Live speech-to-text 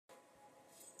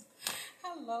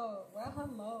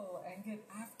hello, and good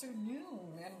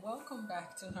afternoon, and welcome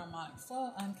back to Harmonic Flow,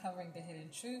 uncovering the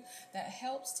hidden truth that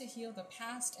helps to heal the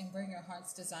past and bring your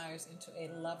heart's desires into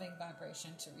a loving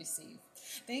vibration to receive.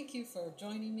 Thank you for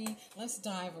joining me. Let's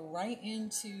dive right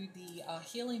into the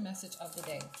healing message of the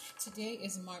day. Today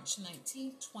is March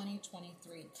 19th,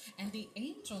 2023, and the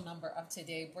angel number of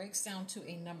today breaks down to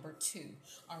a number 2,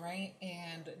 all right?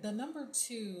 And the number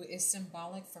 2 is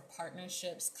symbolic for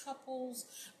partnerships, couples.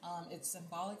 It's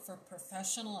symbolic for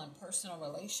professional and personal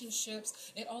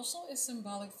relationships. It also is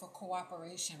symbolic for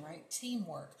cooperation, right?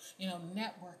 Teamwork,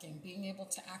 networking, being able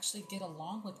to actually get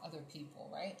along with other people,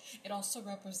 right? It also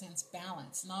represents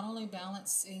balance, not only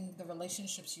balancing the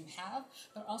relationships you have,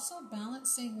 but also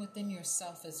balancing within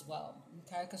yourself as well,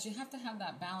 okay? Because you have to have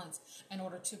that balance in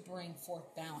order to bring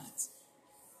forth balance.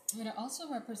 And it also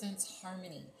represents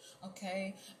harmony,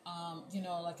 okay?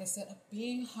 Like I said,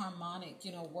 being harmonic,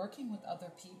 working with other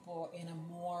people in a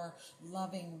more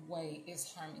loving way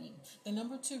is harmony. The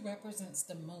number 2 represents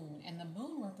the moon, and the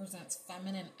moon represents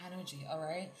feminine energy, all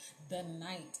right? The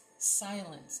night,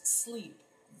 silence, sleep,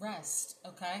 rest,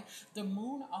 okay? The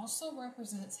moon also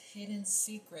represents hidden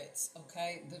secrets,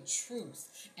 okay? The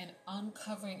truth, and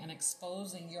uncovering and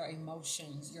exposing your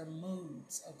emotions, your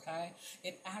moods, okay?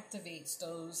 It activates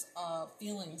those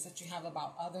feelings that you have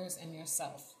about others and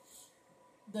yourself.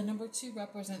 The number 2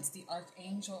 represents the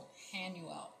Archangel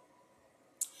Hanuel.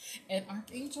 And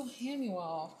Archangel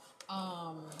Hanuel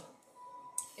hold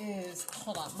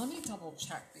on, let me double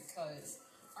check, because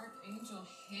Archangel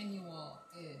Hanuel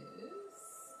is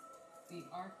the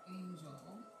Archangel.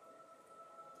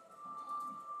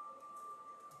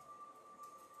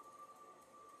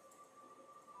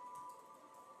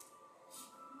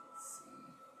 Let's see.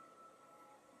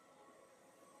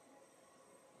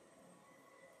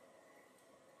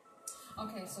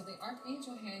 Okay, so the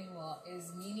Archangel Hanuel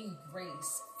is meaning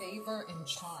grace, favor, and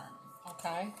charm.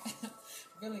 Okay,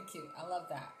 really cute. I love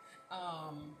that.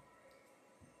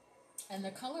 And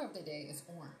the color of the day is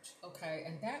orange, okay?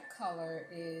 And that color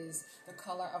is the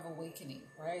color of awakening,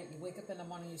 right? You wake up in the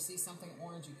morning, you see something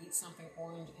orange, you eat something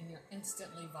orange, and you're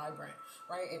instantly vibrant,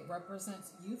 right? It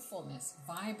represents youthfulness,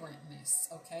 vibrantness,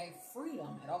 okay?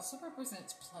 Freedom. It also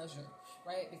represents pleasure,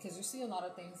 right? Because you see a lot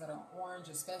of things that are orange,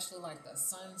 especially like the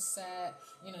sunset.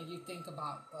 You think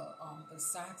about the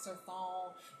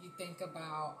saxophone. You think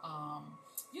about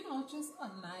just a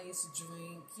nice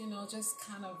drink, just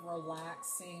kind of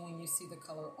relaxing when you see the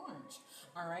color orange.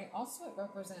 All right. Also, it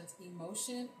represents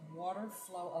emotion, water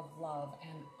flow of love,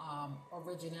 and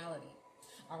originality.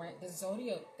 All right. The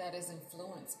zodiac that is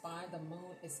influenced by the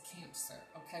moon is Cancer,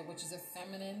 okay, which is a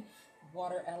feminine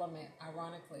water element,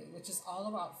 ironically, which is all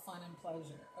about fun and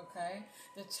pleasure, okay?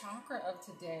 The chakra of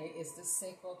today is the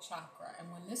sacral chakra,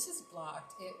 and when this is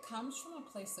blocked, it comes from a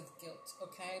place of guilt,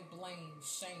 okay? Blame,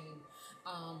 shame.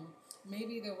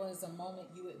 Maybe there was a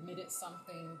moment you admitted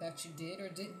something that you did or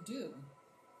didn't do.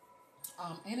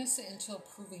 Innocent until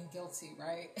proven guilty,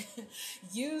 right?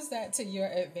 Use that to your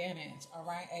advantage, all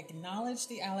right? Acknowledge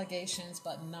the allegations,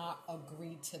 but not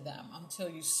agree to them until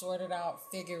you sort it out,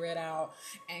 figure it out,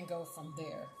 and go from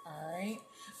there, all right?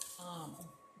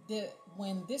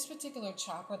 When this particular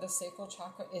chakra, the sacral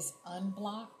chakra, is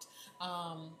unblocked,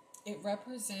 it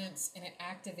represents and it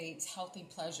activates healthy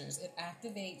pleasures. It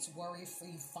activates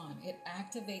worry-free fun. It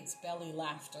activates belly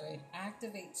laughter. It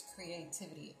activates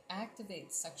creativity. It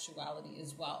activates sexuality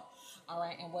as well. All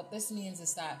right. And what this means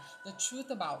is that the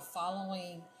truth about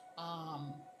following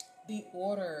the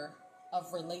order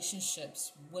of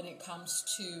relationships when it comes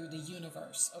to the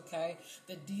universe, okay?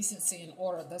 The decency and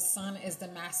order. The sun is the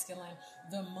masculine.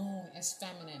 The moon is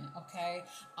feminine, okay?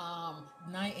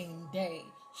 Night and day.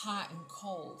 Hot and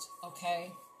cold, okay?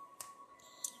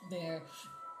 They're,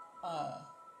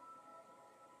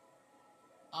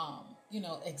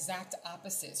 exact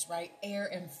opposites, right? Air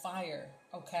and fire,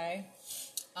 okay?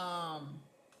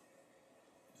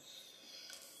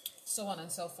 So on and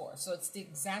so forth. So it's the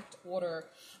exact order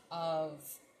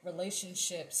of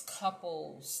relationships,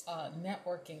 couples,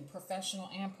 networking, professional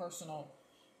and personal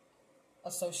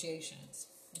associations.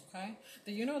 Okay,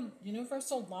 the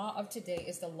universal law of today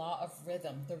is the law of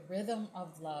rhythm, the rhythm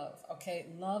of love. Okay,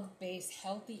 love-based,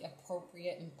 healthy,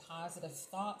 appropriate, and positive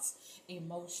thoughts,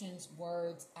 emotions,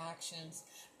 words, actions,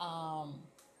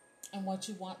 and what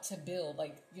you want to build,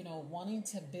 wanting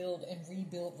to build and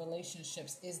rebuild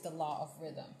relationships is the law of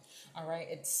rhythm. All right,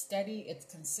 it's steady, it's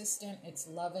consistent, it's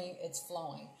loving, it's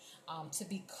flowing. To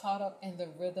be caught up in the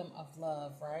rhythm of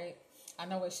love, right? I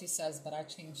know what she says, but I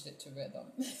changed it to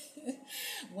rhythm.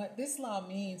 What this law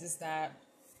means is that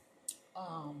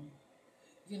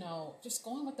just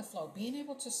going with the flow, being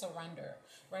able to surrender,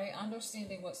 right?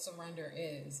 Understanding what surrender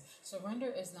is. Surrender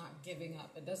is not giving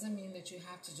up. It doesn't mean that you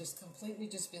have to just completely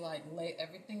just be like, lay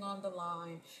everything on the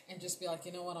line and just be like,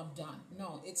 you know what, I'm done.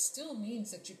 No, it still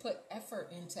means that you put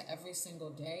effort into every single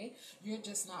day. You're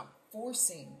just not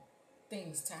forcing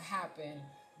things to happen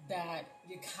that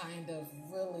you kind of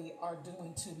really are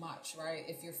doing too much, right?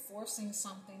 If you're forcing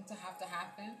something to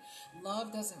happen,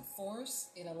 love doesn't force,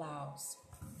 it allows.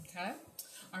 Okay?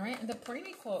 All right, and the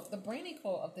brainy quote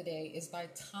of the day is by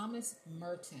Thomas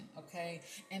Merton, okay?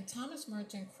 And Thomas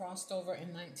Merton crossed over in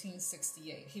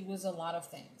 1968. He was a lot of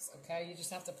things, okay? You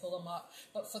just have to pull him up.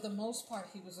 But for the most part,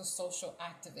 he was a social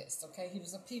activist, okay? He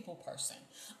was a people person.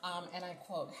 And I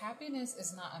quote, "Happiness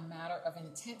is not a matter of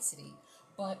intensity,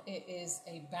 but it is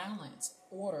a balance,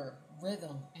 order,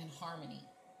 rhythm, and harmony."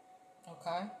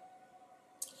 Okay?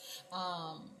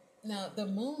 Now, the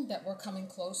moon that we're coming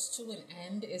close to an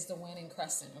end is the waning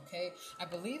crescent, okay? I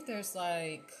believe there's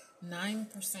like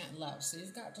 9% left. So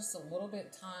you've got just a little bit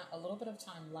of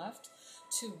time left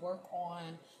to work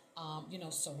on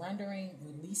surrendering,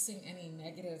 releasing any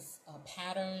negative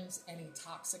patterns, any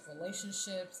toxic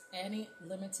relationships, any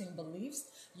limiting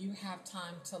beliefs. You have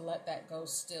time to let that go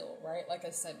still, right? Like I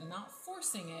said, not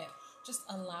forcing it, just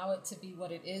allow it to be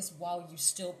what it is while you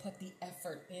still put the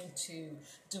effort into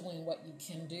doing what you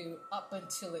can do up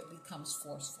until it becomes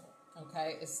forceful.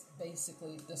 Okay, it's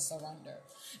basically the surrender.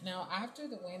 Now, after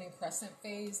the waning crescent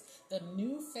phase, the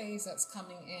new phase that's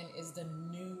coming in is the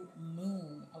new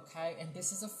moon. Okay, and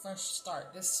this is a fresh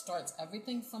start. This starts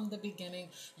everything from the beginning.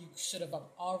 You should have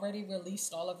already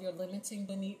released all of your limiting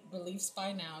beliefs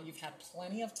by now. You've had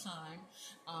plenty of time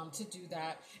to do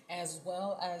that, as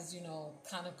well as,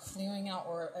 kind of clearing out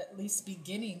or at least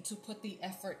beginning to put the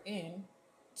effort in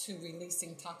to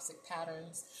releasing toxic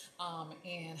patterns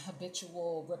and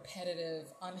habitual, repetitive,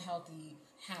 unhealthy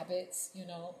habits,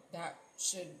 that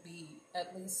should be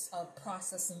at least a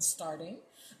process in starting.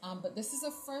 But this is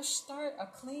a fresh start, a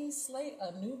clean slate,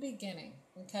 a new beginning,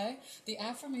 okay? The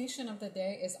affirmation of the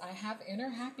day is, I have inner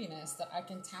happiness that I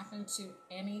can tap into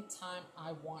anytime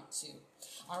I want to.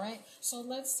 All right, so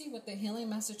let's see what the healing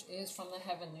message is from the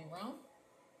heavenly realm.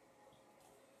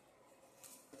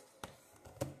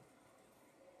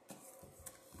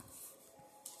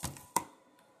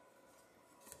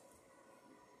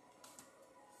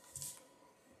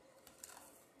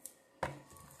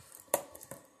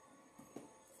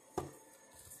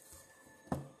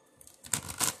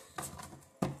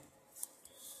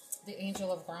 The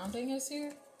angel of grounding is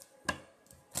here.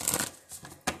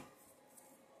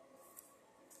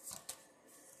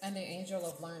 And the angel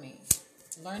of learning.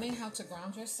 Learning how to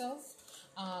ground yourself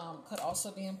could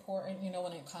also be important,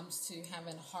 when it comes to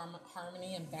having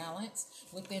harmony and balance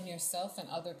within yourself and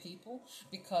other people.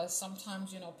 Because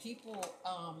sometimes, people,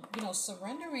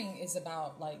 surrendering is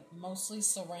about like mostly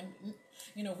surrender.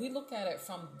 We look at it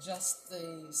from just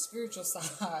the spiritual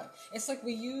side. It's like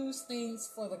we use things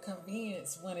for the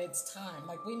convenience when it's time.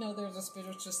 Like we know there's a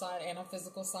spiritual side and a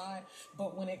physical side,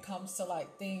 but when it comes to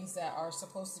like things that are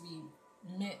supposed to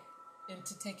be meant and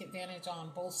to take advantage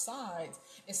on both sides,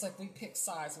 it's like we pick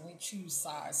sides and we choose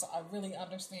sides. So I really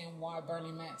understand why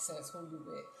Bernie Mac says who you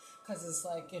with, because it's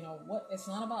like, what, it's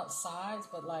not about sides,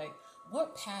 but like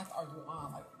what path are you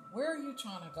on? Like where are you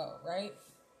trying to go, right?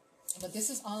 But this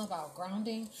is all about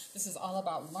grounding. This is all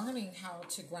about learning how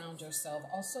to ground yourself.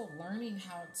 Also learning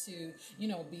how to,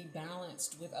 be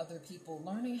balanced with other people.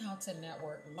 Learning how to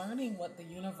network. Learning what the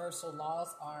universal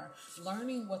laws are.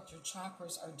 Learning what your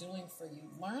chakras are doing for you.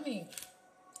 Learning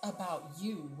about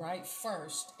you, right,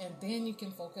 first. And then you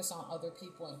can focus on other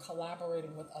people and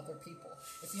collaborating with other people.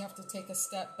 If you have to take a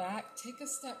step back, take a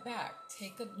step back.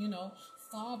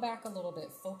 Fall back a little bit,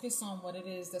 focus on what it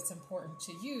is that's important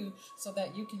to you so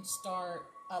that you can start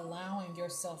allowing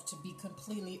yourself to be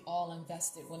completely all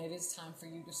invested when it is time for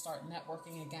you to start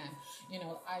networking again.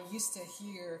 I used to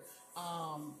hear,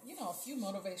 a few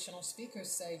motivational speakers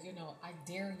say, I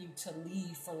dare you to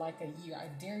leave for like a year. I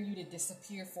dare you to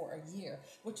disappear for a year,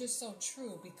 which is so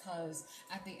true because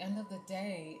at the end of the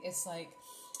day, it's like,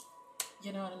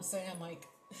 you know what I'm saying? Like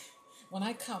when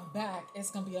I come back,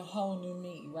 it's going to be a whole new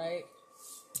me, right?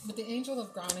 But the angel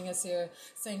of grounding is here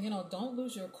saying, don't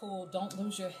lose your cool, don't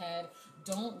lose your head,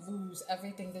 don't lose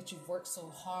everything that you've worked so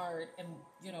hard and,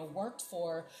 worked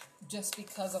for just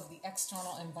because of the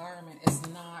external environment is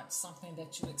not something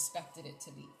that you expected it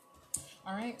to be.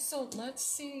 All right, so let's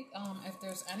see if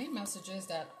there's any messages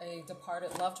that a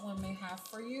departed loved one may have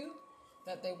for you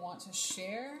that they want to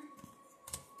share.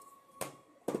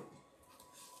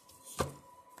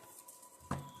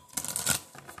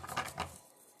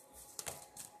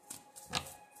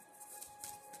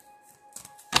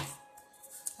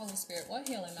 Holy Spirit, what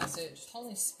healing message?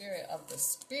 Holy Spirit of the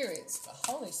spirits,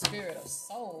 the Holy Spirit of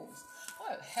souls.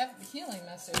 What healing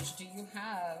message do you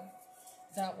have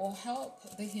that will help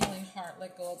the healing heart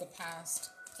let go of the past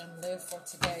and live for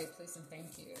today? Please and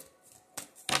thank you.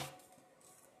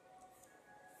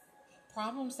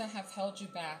 Problems that have held you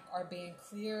back are being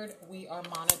cleared. We are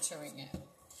monitoring it.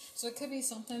 So it could be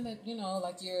something that,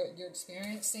 like you're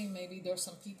experiencing. Maybe there's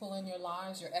some people in your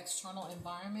lives, your external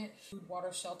environment, food,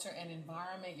 water, shelter, and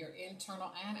environment, your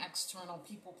internal and external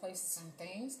people, places, and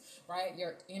things, right?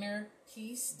 Your inner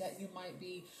peace that you might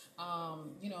be,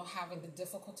 having the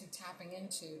difficulty tapping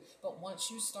into. But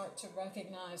once you start to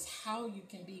recognize how you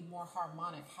can be more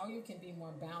harmonic, how you can be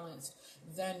more balanced,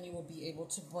 then you will be able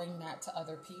to bring that to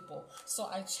other people. So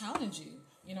I challenge you,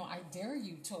 I dare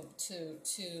you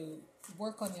to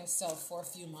work on yourself for a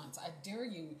few months. I dare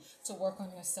you to work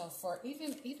on yourself for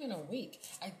even a week.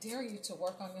 I dare you to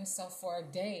work on yourself for a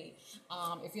day.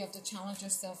 If you have to challenge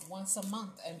yourself once a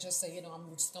month and just say, I'm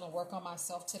just going to work on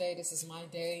myself today. This is my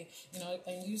day,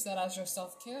 and use that as your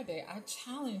self-care day. I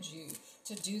challenge you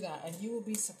to do that, and you will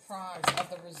be surprised at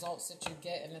the results that you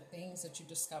get and the things that you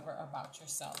discover about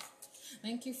yourself.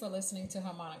 Thank you for listening to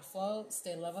Harmonic Flow.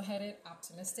 Stay level-headed,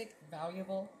 optimistic,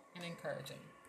 valuable, and encouraging.